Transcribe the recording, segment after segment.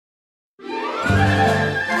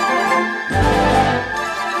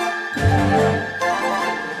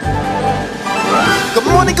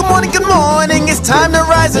morning, good morning, good morning. It's time to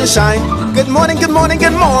rise and shine. Good morning, good morning,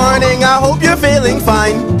 good morning. I hope you're feeling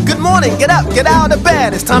fine. Good morning, get up, get out of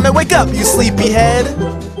bed. It's time to wake up, you sleepyhead.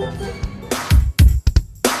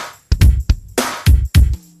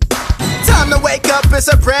 Time to wake up, it's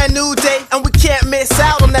a brand new day, and we can't miss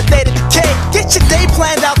out on that day to decay. Get your day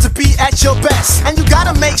planned out to be at your best, and you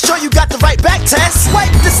gotta make sure you got the right back test.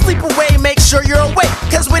 Wipe the sleep away, make sure you're awake,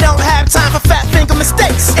 cause we don't have time for fat finger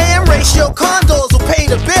mistakes. AM ratio condos will pay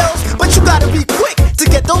the bills, but you gotta be quick to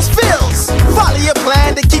get those fills. Follow your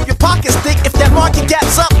plan to keep your pockets thick. If that market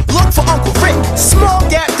gap's up, look for Uncle Rick. Small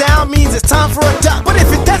gap down means it's time for a duck, but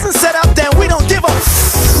if it doesn't set up, then we don't give a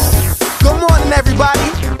Good morning, everybody.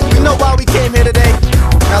 We know why we came here today.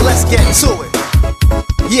 Now let's get to it.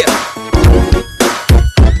 Yeah.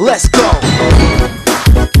 Let's go.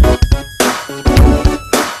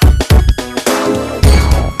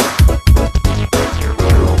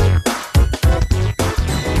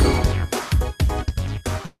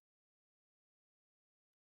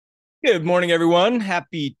 Good morning, everyone.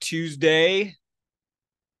 Happy Tuesday.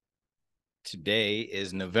 Today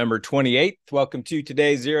is November 28th. Welcome to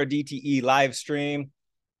today's Zero DTE live stream.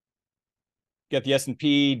 Got the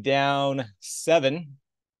S&P down 7,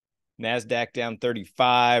 NASDAQ down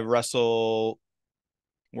 35, Russell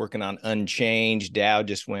working on unchanged, Dow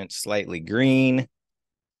just went slightly green,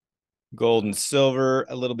 gold and silver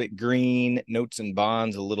a little bit green, notes and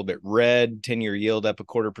bonds a little bit red, 10-year yield up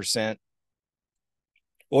 0.25%,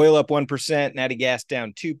 oil up 1%, natty gas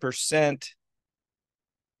down 2%.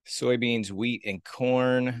 Soybeans, wheat, and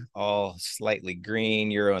corn all slightly green.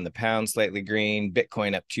 Euro and the pound slightly green.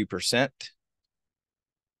 Bitcoin up 2%.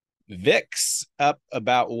 VIX up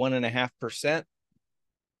about 1.5%.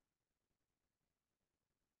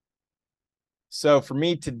 So for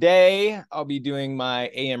me today, I'll be doing my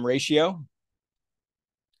AM ratio.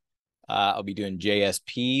 I'll be doing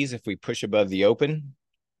JSPs if we push above the open.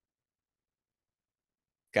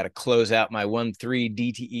 Got to close out my 1-3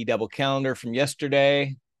 DTE double calendar from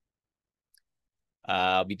yesterday.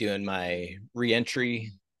 I'll be doing my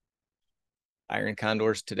re-entry iron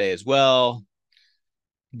condors today as well.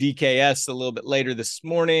 DKS a little bit later this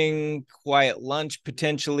morning. Quiet lunch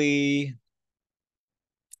potentially.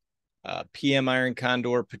 PM iron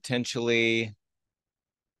condor potentially.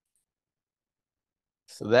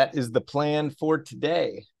 So that is the plan for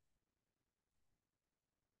today.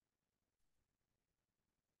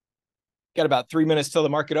 Got about 3 minutes till the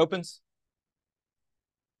market opens.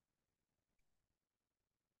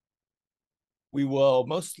 We will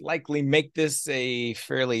most likely make this a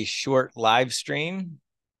fairly short live stream.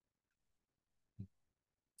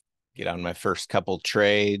 Get on my first couple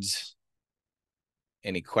trades.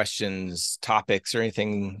 Any questions, topics, or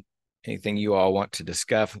anything you all want to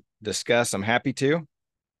discuss, I'm happy to.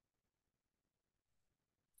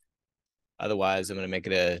 Otherwise, I'm going to make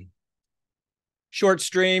it a short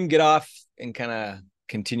stream, get off, and kind of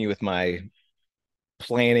continue with my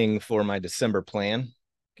planning for my December plan,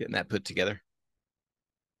 getting that put together.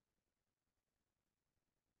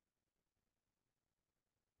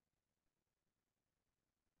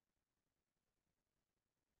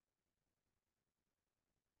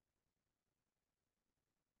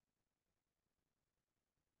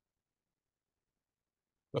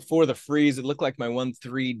 Before the freeze, it looked like my 1-3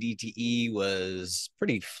 DTE was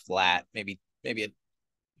pretty flat. Maybe it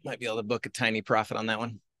might be able to book a tiny profit on that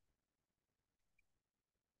one.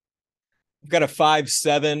 I've got a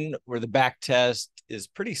 5-7 where the back test is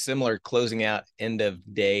pretty similar, closing out end of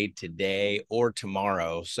day today or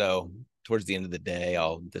tomorrow. So towards the end of the day,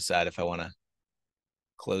 I'll decide if I want to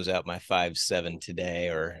close out my 5-7 today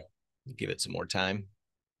or give it some more time.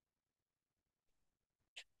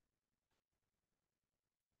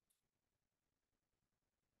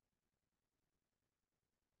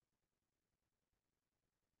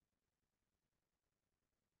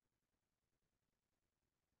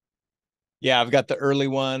 Yeah, I've got the early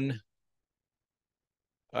one.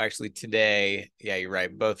 Oh, actually, today, yeah, you're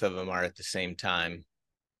right. Both of them are at the same time,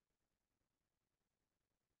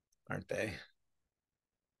 aren't they?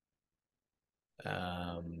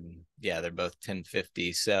 Yeah, they're both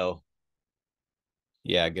 1050. So,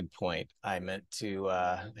 yeah, good point. I meant to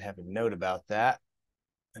have a note about that.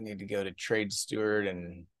 I need to go to Trade Steward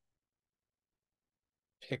and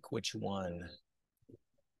pick which one.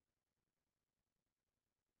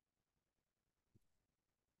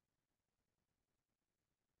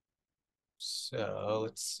 So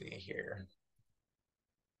let's see here.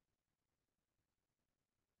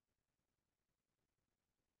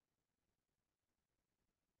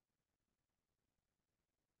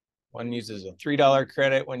 One uses a $3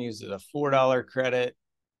 credit, one uses a $4 credit.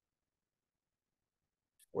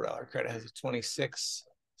 $4 credit has a 26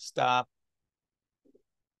 stop.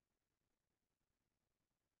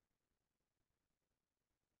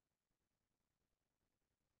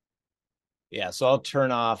 Yeah, so I'll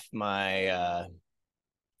turn off my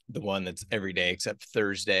the one that's every day except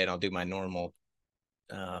Thursday, and I'll do my normal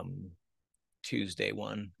Tuesday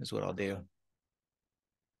one is what I'll do.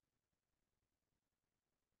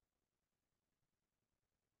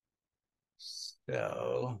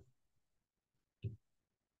 So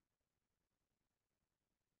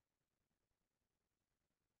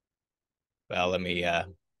well, let me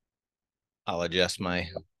I'll adjust my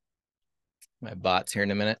bots here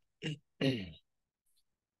in a minute.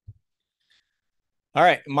 All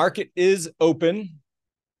right, market is open.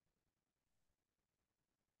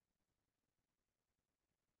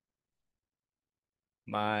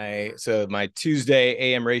 My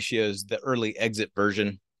Tuesday AM ratio is the early exit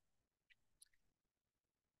version.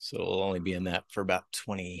 So it'll only be in that for about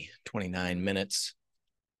 29 minutes.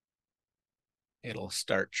 It'll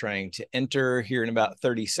start trying to enter here in about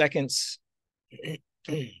 30 seconds.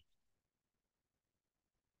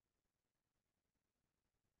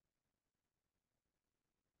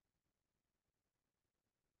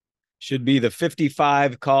 Should be the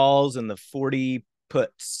 55 calls and the 40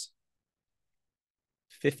 puts.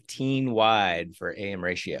 15 wide for AM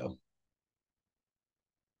ratio.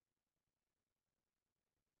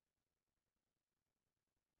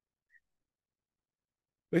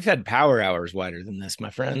 We've had power hours wider than this, my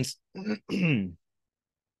friends.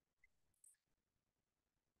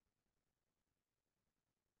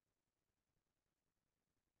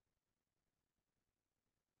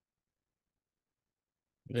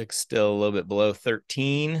 VIX still a little bit below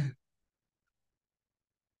 13.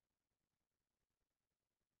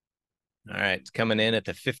 All right, it's coming in at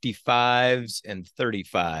the 55s and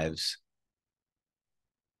 35s.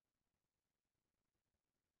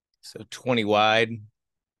 So 20 wide.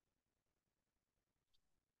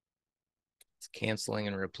 It's canceling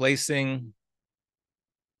and replacing.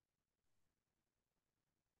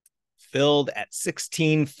 Filled at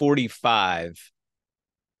 1645.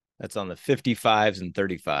 That's on the 55s and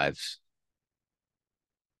 35s.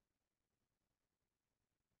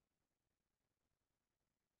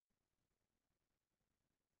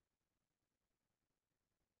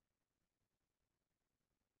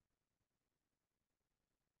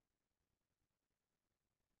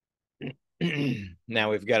 Now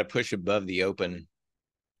we've got to push above the open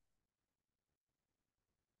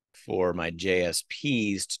for my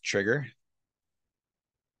JSPs to trigger.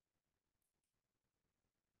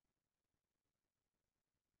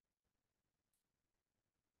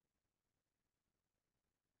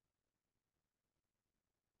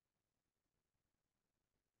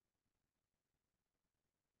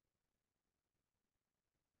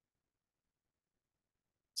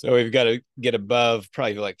 So we've got to get above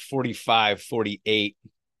probably like 45, 48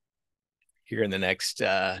 here in the next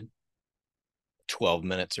 12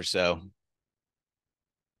 minutes or so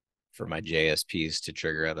for my JSPs to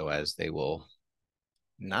trigger. Otherwise, they will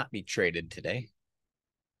not be traded today.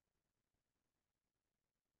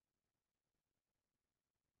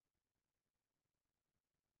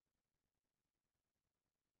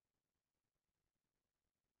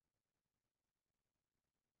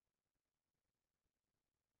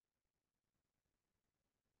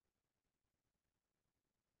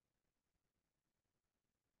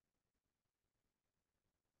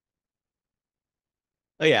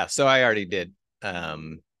 Oh yeah, so I already did.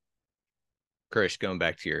 Krish, going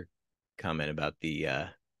back to your comment about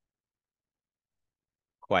the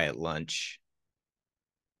quiet lunch.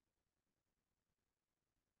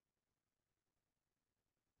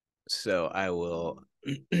 So I will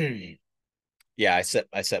yeah, I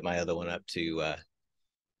set my other one up to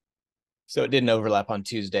so it didn't overlap on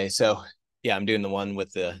Tuesday. So yeah, I'm doing the one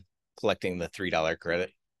with the collecting the $3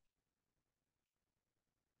 credit.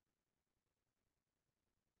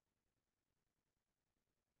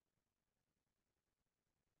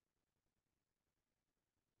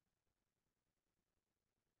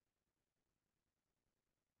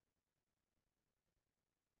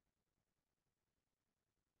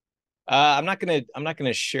 I'm not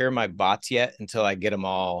gonna share my bots yet until I get them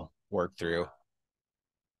all worked through.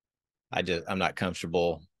 I'm not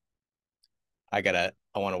comfortable. I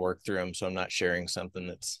want to work through them, so I'm not sharing something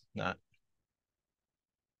that's not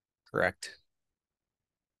correct.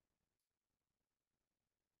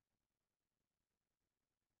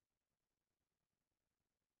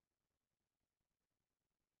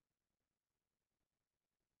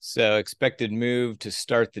 So expected move to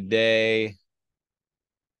start the day.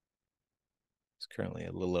 It's currently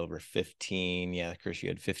a little over 15. Yeah, Chris, you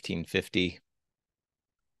had 1550.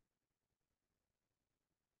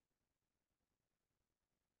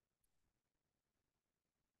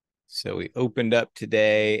 So we opened up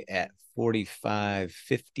today at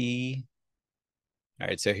 45.50. All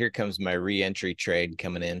right, so here comes my re-entry trade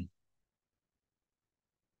coming in.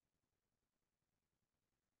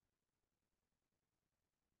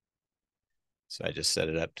 So I just set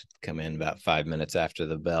it up to come in about 5 minutes after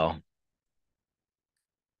the bell.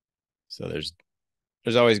 So there's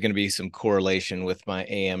always going to be some correlation with my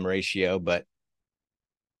AM ratio, but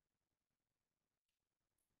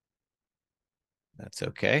that's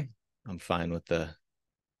okay. I'm fine with the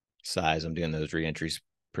size. I'm doing those re-entries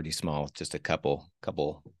pretty small, just a couple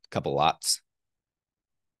lots,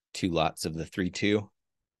 2 lots of the 3-2.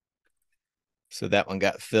 So that one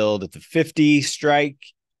got filled at the 50 strike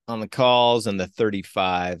on the calls and the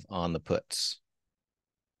 35 on the puts.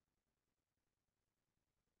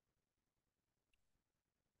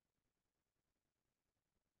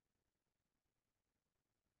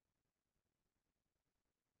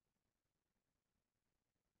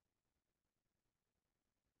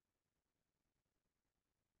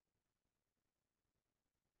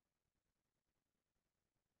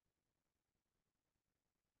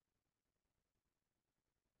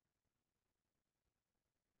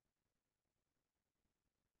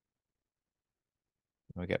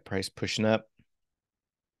 We got price pushing up.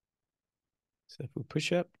 So if we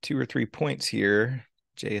push up 2 or 3 points here,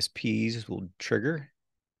 JSPs will trigger.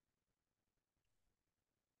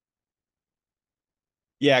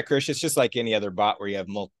 Yeah, Krish, it's just like any other bot where you have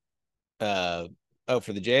multiple. Oh,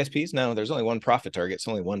 for the JSPs? No, there's only one profit target. It's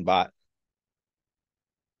only one bot.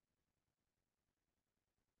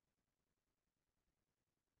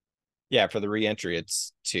 Yeah, for the re-entry,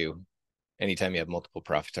 it's 2. Anytime you have multiple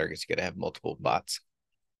profit targets, you got to have multiple bots.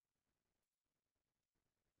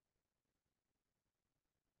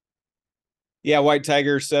 Yeah, White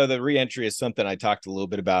Tiger. So the re-entry is something I talked a little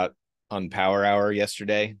bit about on Power Hour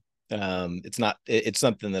yesterday. It's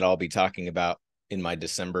something that I'll be talking about in my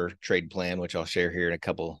December trade plan, which I'll share here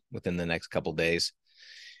within the next couple days.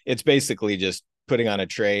 It's basically just putting on a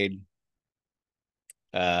trade.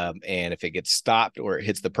 And if it gets stopped or it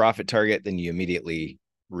hits the profit target, then you immediately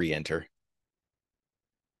re-enter.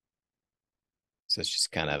 So it's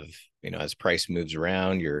just kind of, as price moves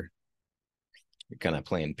around, you're kind of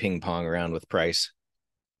playing ping pong around with price.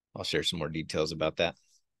 I'll share some more details about that.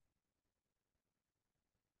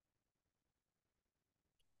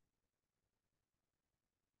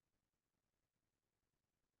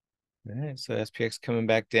 All right, so SPX coming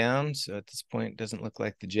back down. So at this point, it doesn't look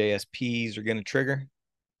like the JSPs are going to trigger.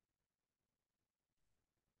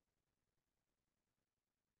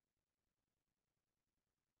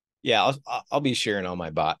 Yeah, I'll be sharing all my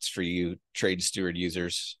bots for you Trade Steward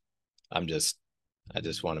users. I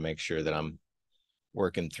just want to make sure that I'm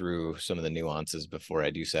working through some of the nuances before I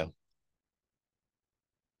do so.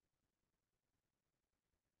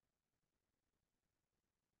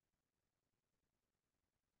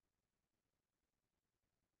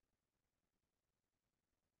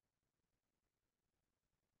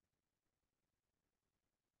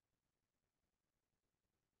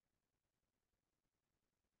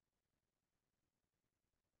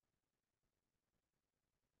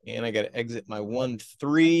 And I got to exit my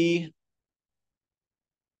 1-3.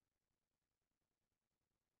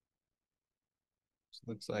 So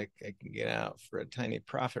looks like I can get out for a tiny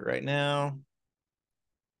profit right now.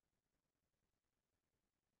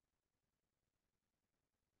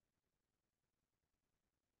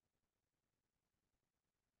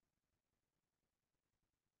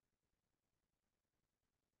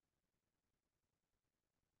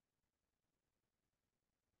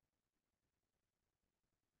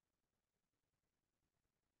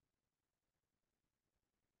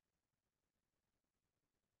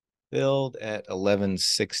 Filled at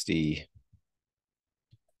 1160.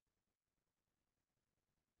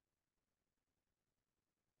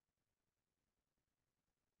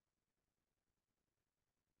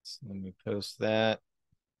 So let me post that.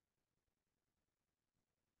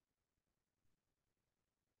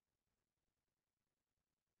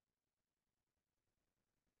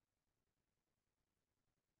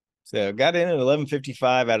 So got in at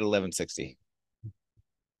 1155 at 1160.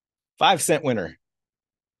 5-cent winner.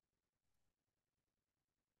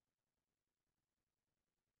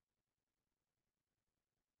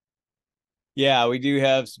 Yeah, we do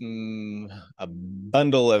have a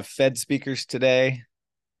bundle of Fed speakers today.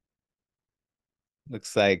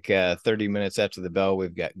 Looks like 30 minutes after the bell,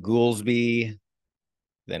 we've got Goolsby,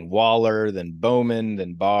 then Waller, then Bowman,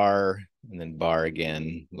 then Barr, and then Barr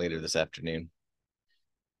again later this afternoon.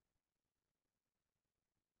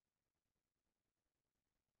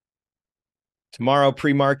 Tomorrow,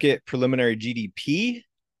 pre-market preliminary GDP.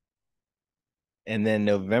 And then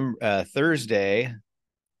Thursday,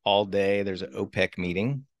 all day, there's an OPEC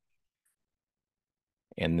meeting.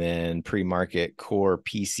 And then pre-market core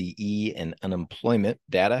PCE and unemployment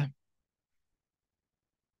data.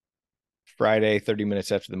 Friday, 30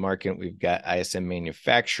 minutes after the market, we've got ISM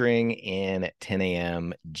manufacturing, and at 10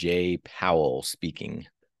 a.m., Jay Powell speaking.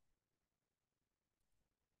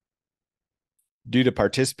 Due to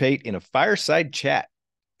participate in a fireside chat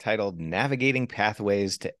titled Navigating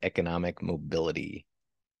Pathways to Economic Mobility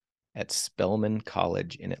at Spelman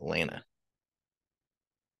College in Atlanta.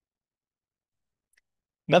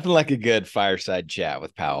 Nothing like a good fireside chat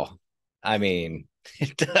with Powell. I mean,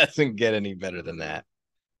 it doesn't get any better than that.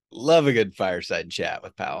 Love a good fireside chat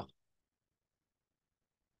with Powell.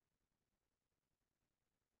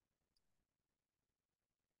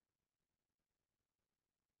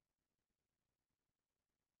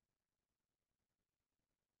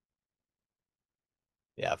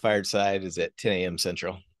 Yeah, fireside is at 10 a.m.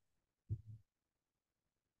 Central.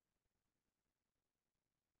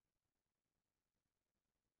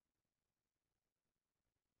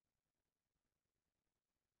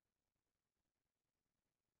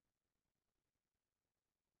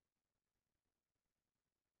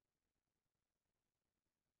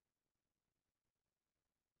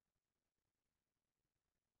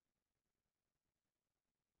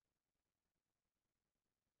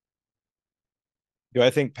 Do I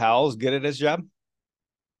think Powell's good at his job?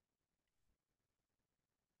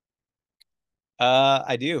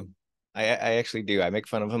 I do. I actually do. I make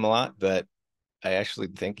fun of him a lot, but I actually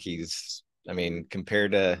think he's, I mean,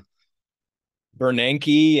 compared to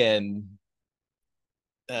Bernanke and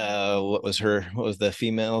what was the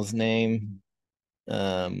female's name?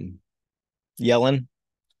 Um, Yellen.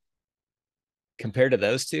 Compared to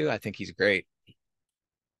those two, I think he's great.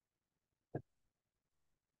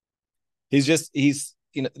 He's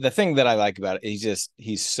the thing that I like about it,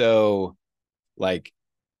 he's so like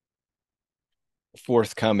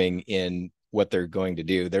forthcoming in what they're going to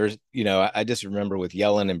do. There's, I just remember with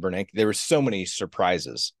Yellen and Bernanke, there were so many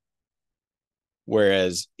surprises.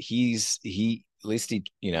 Whereas at least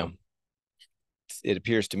it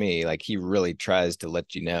appears to me like he really tries to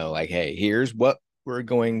let you know, like, hey, here's what we're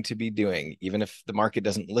going to be doing, even if the market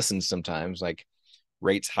doesn't listen sometimes, like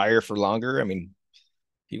rates higher for longer. I mean,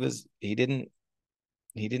 he didn't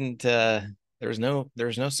there was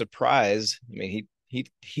no surprise. I mean,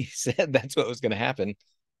 he said that's what was going to happen.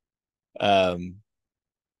 Um,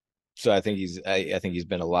 so I think he's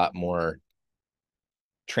been a lot more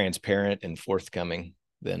transparent and forthcoming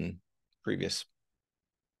than previous.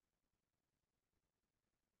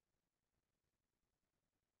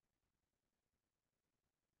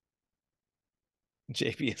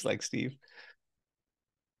 JP is like Steve.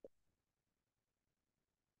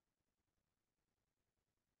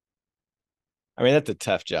 I mean, that's a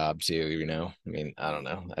tough job too, I mean, I don't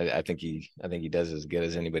know. I think he does as good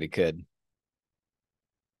as anybody could.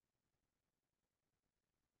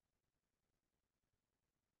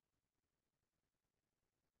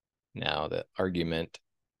 Now, the argument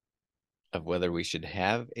of whether we should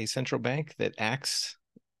have a central bank that acts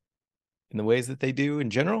in the ways that they do in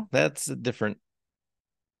general, that's a different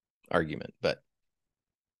argument. But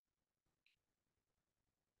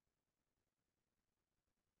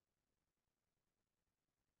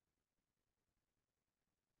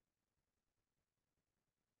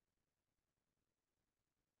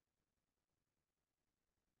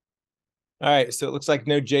all right, so it looks like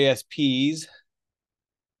no JSPs.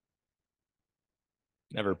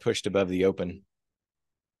 Never pushed above the open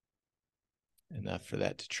enough for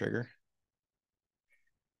that to trigger.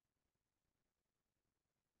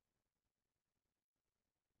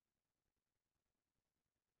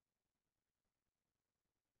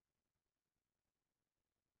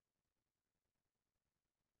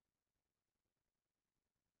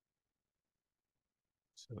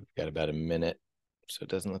 So we've got about a minute. So it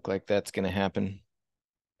doesn't look like that's going to happen.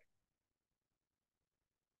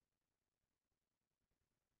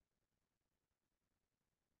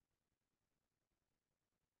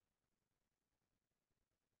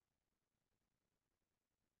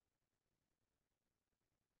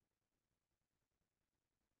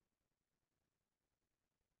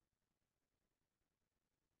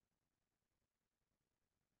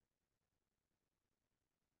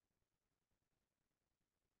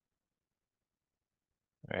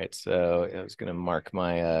 All right, so I was going to mark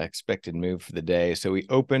my expected move for the day. So we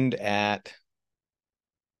opened at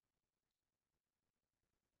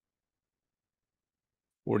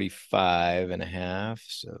 45 and a half,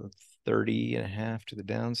 so 30 and a half to the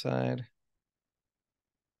downside.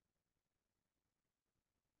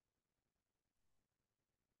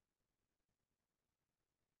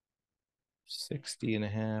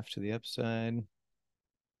 60.5 to the upside.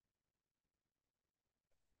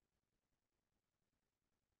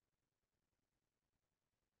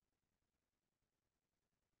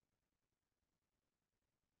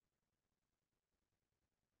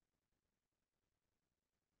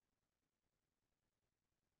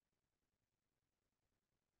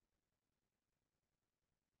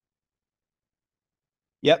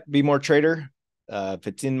 Yep, be more trader. If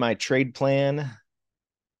it's in my trade plan,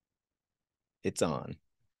 it's on.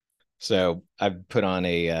 So I've put on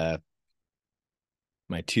a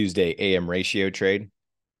my Tuesday AM ratio trade,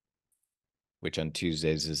 which on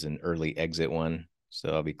Tuesdays is an early exit one. So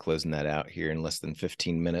I'll be closing that out here in less than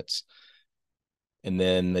 15 minutes. And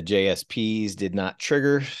then the JSPs did not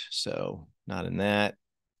trigger, so not in that.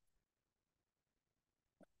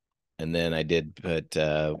 And then I did put,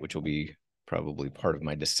 which will be probably part of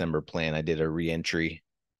my December plan, I did a re-entry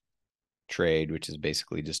trade, which is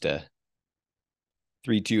basically just a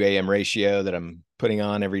 3-2 AM ratio that I'm putting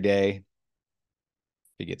on every day.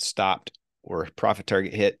 If it gets stopped or profit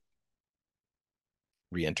target hit,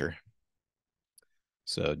 re-enter.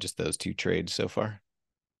 So just those two trades so far.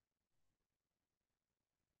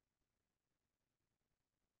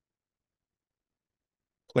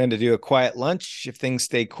 Plan to do a quiet lunch if things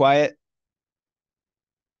stay quiet.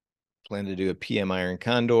 Plan to do a PM Iron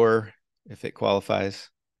Condor if it qualifies.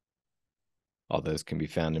 All those can be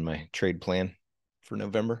found in my trade plan for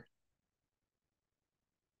November.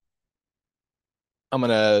 I'm going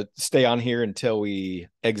to stay on here until we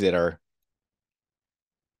exit our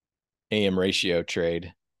AM ratio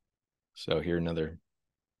trade. So here another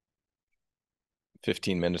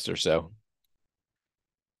 15 minutes or so.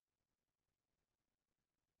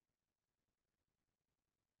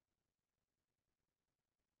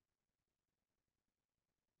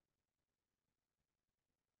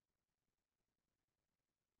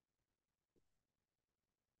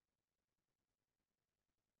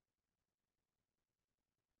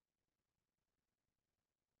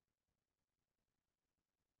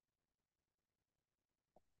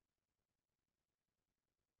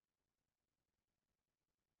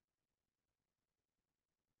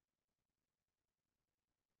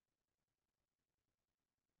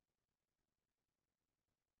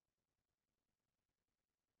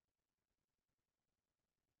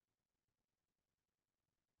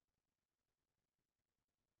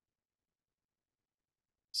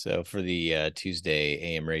 So for the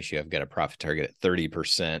Tuesday AM ratio, I've got a profit target at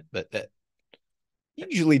 30%, but that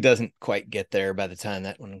usually doesn't quite get there by the time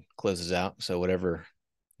that one closes out. So whatever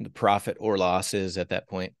the profit or loss is at that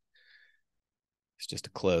point, it's just a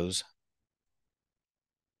close.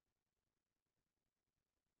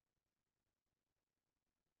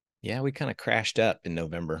 Yeah, we kind of crashed up in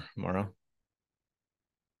November, Morrow.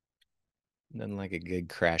 Nothing like a good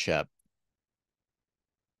crash up.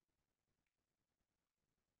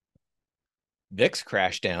 VIX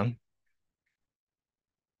crashed down.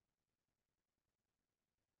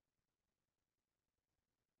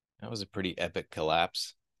 That was a pretty epic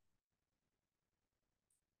collapse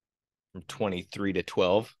from 23 to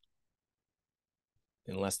 12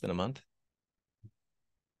 in less than a month.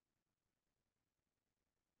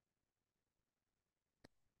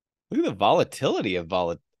 Look at the volatility of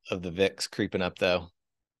the VIX creeping up, though.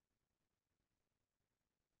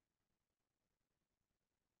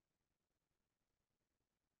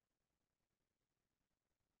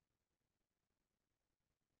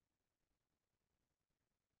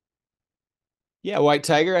 Yeah, White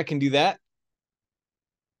Tiger, I can do that.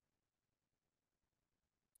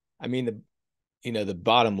 I mean, the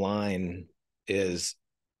bottom line is,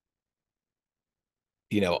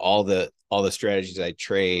 all the strategies I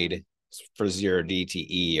trade for zero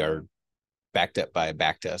DTE are backed up by a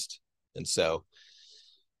back test. And so,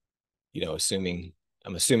 I'm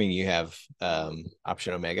assuming you have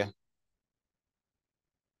option Omega.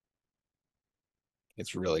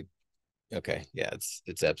 It's really okay. Yeah,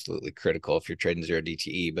 it's absolutely critical if you're trading zero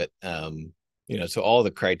DTE. But so all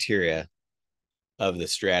the criteria of the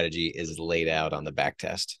strategy is laid out on the back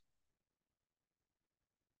test.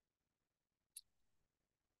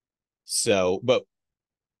 So, but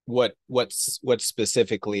what's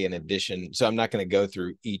specifically in addition? So I'm not going to go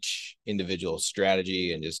through each individual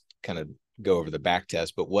strategy and just kind of go over the back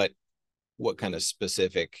test, but what kind of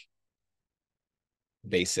specific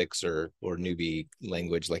basics or newbie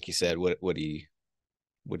language, like you said, what are you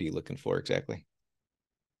looking for exactly?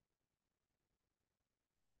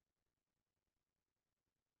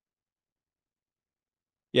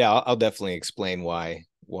 Yeah, I'll definitely explain why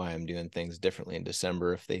I'm doing things differently in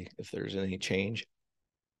December if there's any change.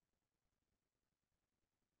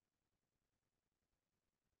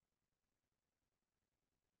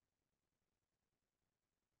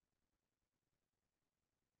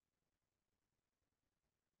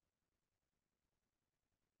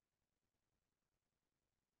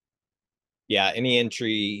 Yeah, any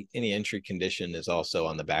entry condition is also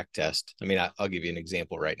on the back test. I mean, I'll give you an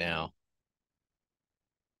example right now.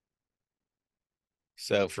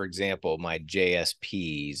 So for example, my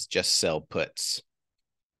JSPs, just sell puts.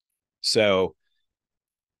 So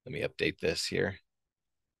let me update this here.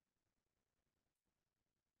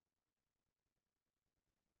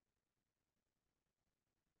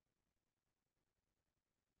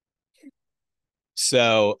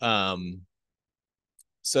 So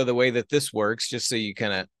so the way that this works, just so you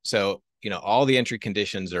kind of, so all the entry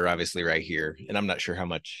conditions are obviously right here, and I'm not sure how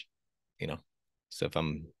much, you know, so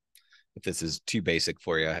if this is too basic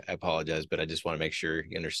for you, I apologize, but I just want to make sure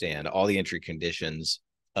you understand all the entry conditions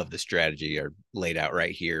of the strategy are laid out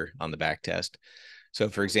right here on the back test. So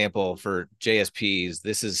for example, for JSPs,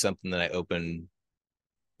 this is something that I open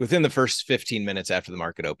within the first 15 minutes after the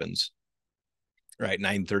market opens, right?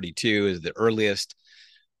 9:32 is the earliest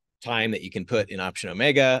time that you can put in option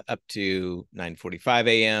Omega, up to 9:45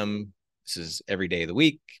 a.m. This is every day of the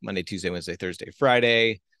week, Monday, Tuesday, Wednesday, Thursday,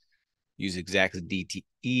 Friday. Use exact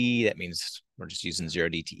DTE. That means we're just using 0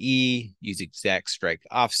 DTE. Use exact strike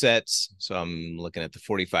offsets. So I'm looking at the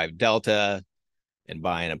 45 delta and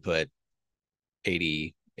buying and put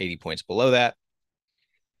 80 points below that.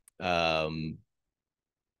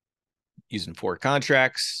 Using 4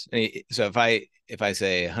 contracts. So if I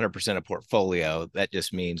say 100% of portfolio, that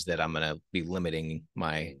just means that I'm going to be limiting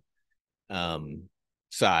my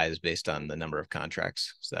size based on the number of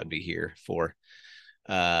contracts. So that'd be here 4.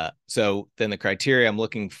 So then the criteria I'm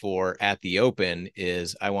looking for at the open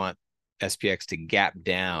is I want SPX to gap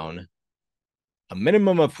down a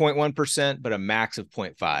minimum of 0.1%, but a max of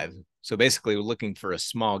 0.5. So basically we're looking for a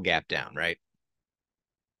small gap down, right?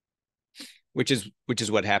 Which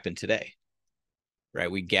is what happened today,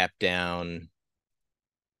 right? We gapped down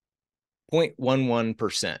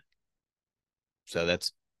 0.11%. So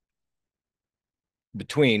that's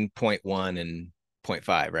between 0.1 and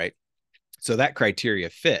 0.5, right? So that criteria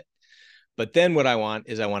fit. But then what I want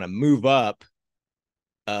is I want to move up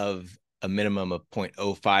of a minimum of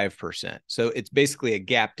 0.05%. So it's basically a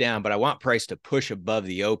gap down, but I want price to push above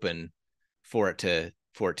the open for it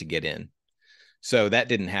to get in. So that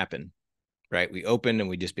didn't happen, right? We opened and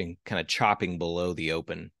we just been kind of chopping below the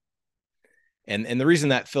open. And the reason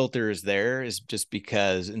that filter is there is just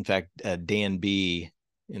because, in fact, Dan B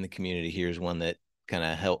in the community here is one that kind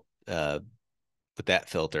of helped with that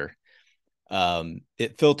filter.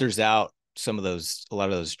 It filters out a lot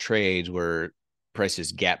of those trades where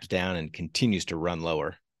prices gaps down and continues to run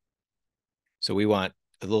lower. So we want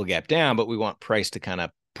a little gap down, but we want price to kind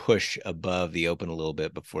of push above the open a little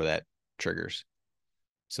bit before that triggers.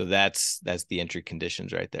 So that's the entry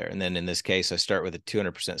conditions right there. And then in this case, I start with a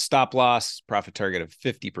 200% stop loss, profit target of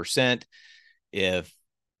 50%. If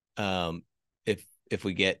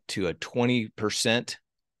we get to a 20%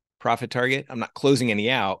 profit target, I'm not closing any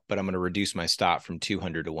out, but I'm going to reduce my stop from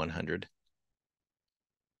 200 to 100.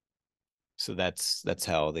 So that's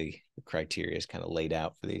how the criteria is kind of laid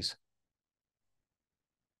out for these.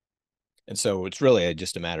 And so it's really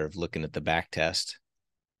just a matter of looking at the back test.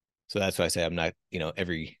 So that's why I say I'm not,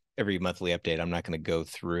 every monthly update, I'm not going to go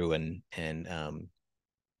through and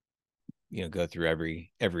go through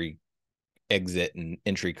every exit and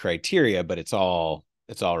entry criteria, but it's all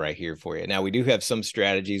right here for you. Now we do have some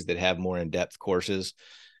strategies that have more in-depth courses,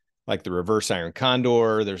 like the reverse iron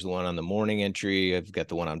condor. There's the one on the morning entry. I've got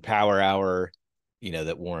the one on power hour,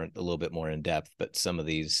 that warrant a little bit more in depth, but some of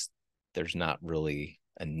these, there's not really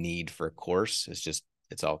a need for a course.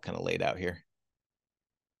 It's all kind of laid out here.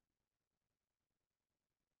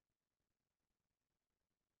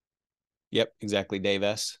 Yep, exactly, Dave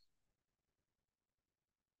S.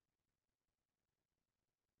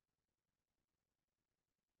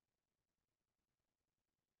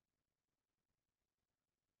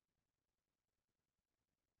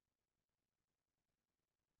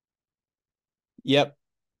 Yep.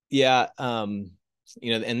 Yeah. And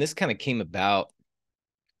this kind of came about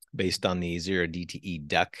based on the 0 DTE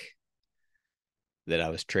duck that I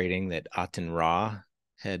was trading that Aten Ra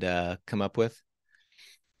had come up with.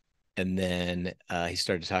 And then he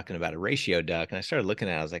started talking about a ratio duck, and I started looking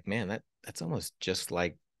at it. I was like, man, that's almost just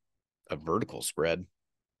like a vertical spread.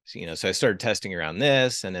 So I started testing around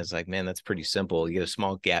this, and it's like, man, that's pretty simple. You get a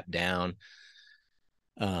small gap down.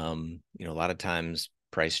 A lot of times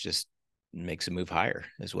price just makes a move higher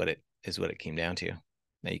is what it came down to.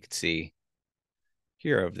 Now you can see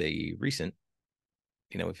here of the recent,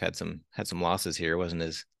 we've had some losses here. Wasn't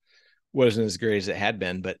as great as it had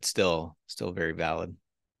been, but still very valid.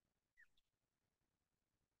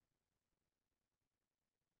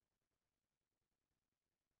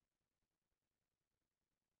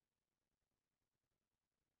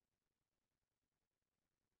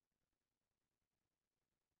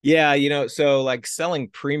 Yeah, so like selling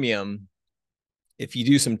premium, if you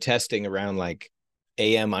do some testing around like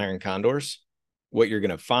AM iron condors, what you're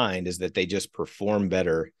going to find is that they just perform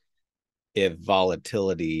better if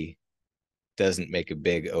volatility doesn't make a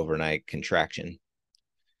big overnight contraction.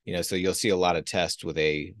 So you'll see a lot of tests with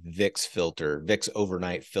a VIX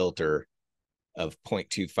overnight filter of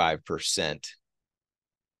 0.25%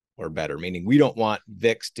 or better, meaning we don't want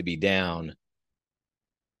VIX to be down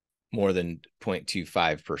more than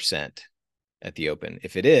 0.25% at the open.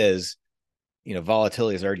 If it is,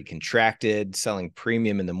 volatility is already contracted. Selling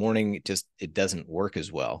premium in the morning, it doesn't work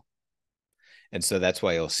as well. And so that's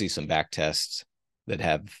why you'll see some back tests that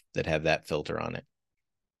have that filter on it.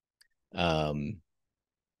 And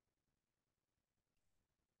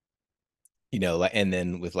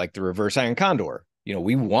then with like the reverse iron condor,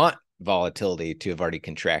 we want volatility to have already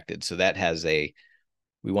contracted. So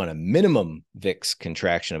we want a minimum VIX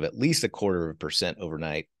contraction of at least 0.25%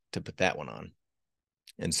 overnight to put that one on.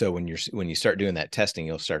 And so when you start doing that testing,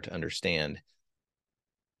 you'll start to understand,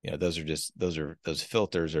 those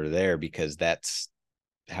filters are there because that's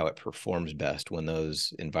how it performs best when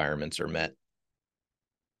those environments are met.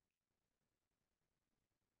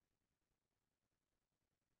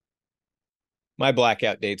 My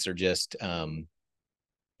blackout dates are just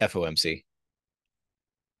FOMC.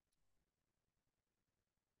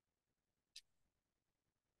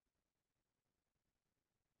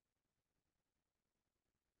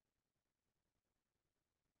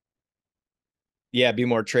 Yeah, be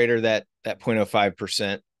more trader, that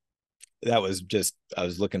 0.05%. That was just, I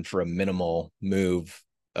was looking for a minimal move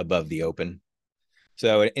above the open.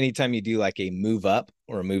 So anytime you do like a move up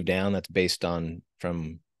or a move down, that's based on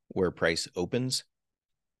from where price opens.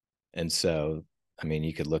 And so, I mean,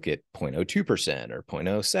 you could look at 0.02% or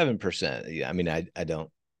 0.07%. I mean, I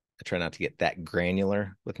try not to get that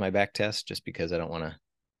granular with my back test just because I don't want to,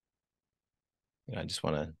 I just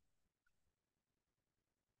want to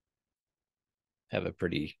have a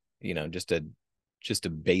pretty, just a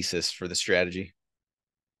basis for the strategy.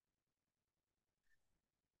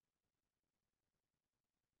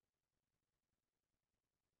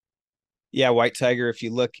 Yeah, White Tiger, if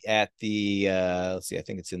you look at the let's see, I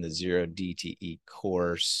think it's in the 0 DTE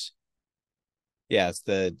course. Yeah, it's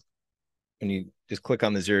when you just click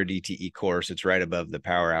on the 0 DTE course, it's right above the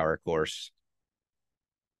power hour course.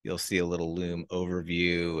 You'll see a little loom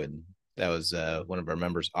overview, and that was one of our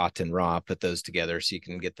members, Auten Ra, put those together so you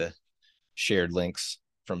can get the shared links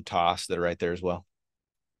from Toss that are right there as well.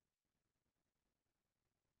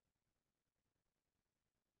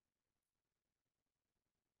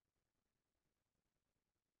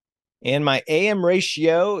 And my AM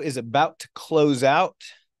ratio is about to close out.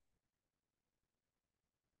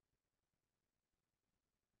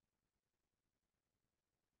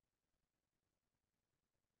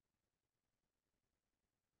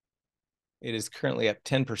 It is currently up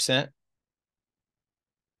 10%.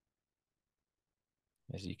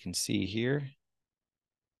 As you can see here,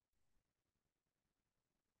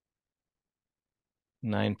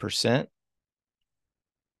 9%.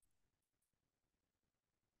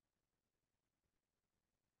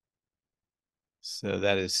 So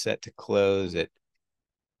that is set to close at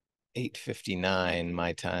 8:59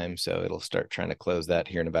 my time. So it'll start trying to close that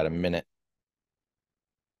here in about a minute.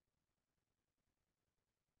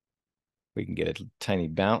 We can get a tiny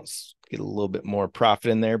bounce, get a little bit more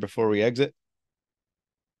profit in there before we exit.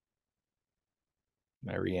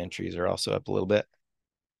 My re-entries are also up a little bit.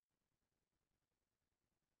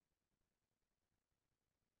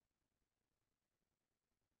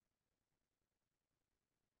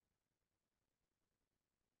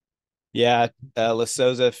 Yeah, La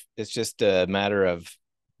Souza, it's just a matter of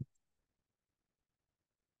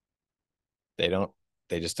they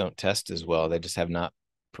just don't test as well. They just have not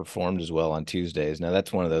performed as well on Tuesdays. Now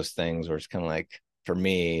that's one of those things where it's kind of like, for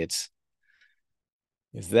me, is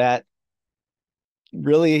that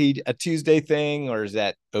really a Tuesday thing or is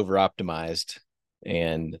that over optimized?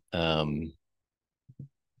 And all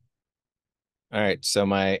right, so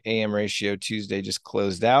my AM ratio Tuesday just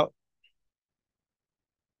closed out.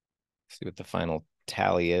 See what the final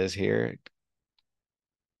tally is here.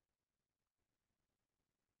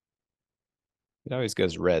 It always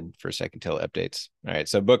goes red for second tail updates. All right,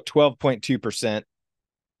 so book 12.2%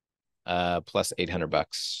 plus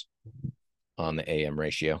 $800 on the AM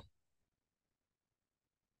ratio.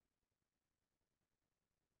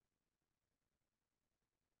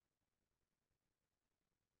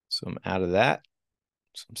 So I'm out of that.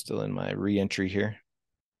 So I'm still in my re-entry here.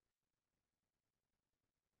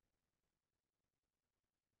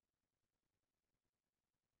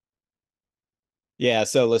 Yeah,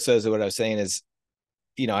 so what I was saying is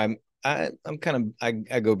I'm kind of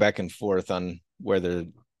I go back and forth on whether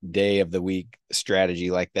day of the week strategy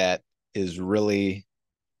like that is really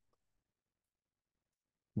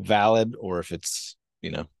valid or if it's,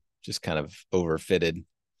 just kind of overfitted.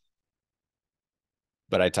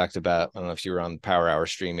 But I talked about, I don't know if you were on the Power Hour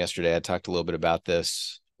stream yesterday, I talked a little bit about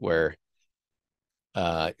this where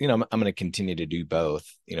I'm going to continue to do both.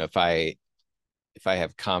 If I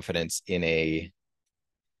have confidence in a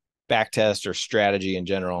back test or strategy in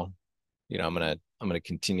general, I'm going to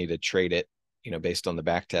continue to trade it, based on the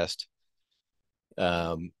back test.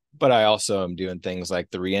 But I also am doing things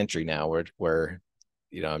like the reentry now where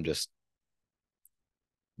I'm just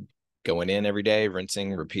going in every day,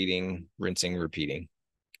 rinsing, repeating.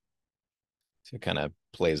 So it kind of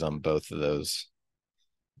plays on both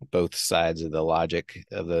sides of the logic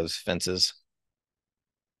of those fences.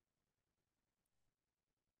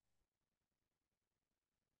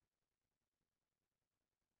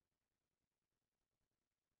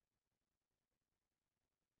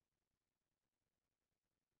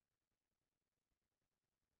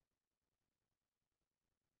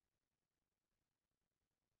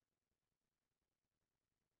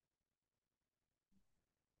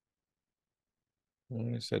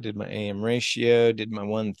 So I did my AM ratio, did my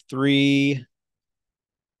 1-3.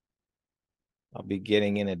 I'll be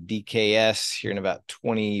getting in a DKS here in about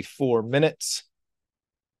 24 minutes.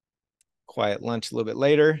 Quiet lunch a little bit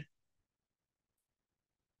later.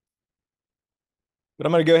 But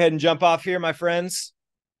I'm going to go ahead and jump off here, my friends.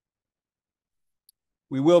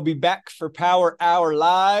 We will be back for Power Hour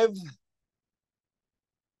Live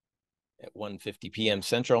at 1:50 p.m.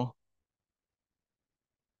 Central.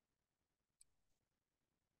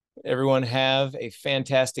 Everyone have a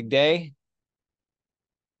fantastic day.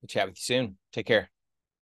 We'll chat with you soon. Take care.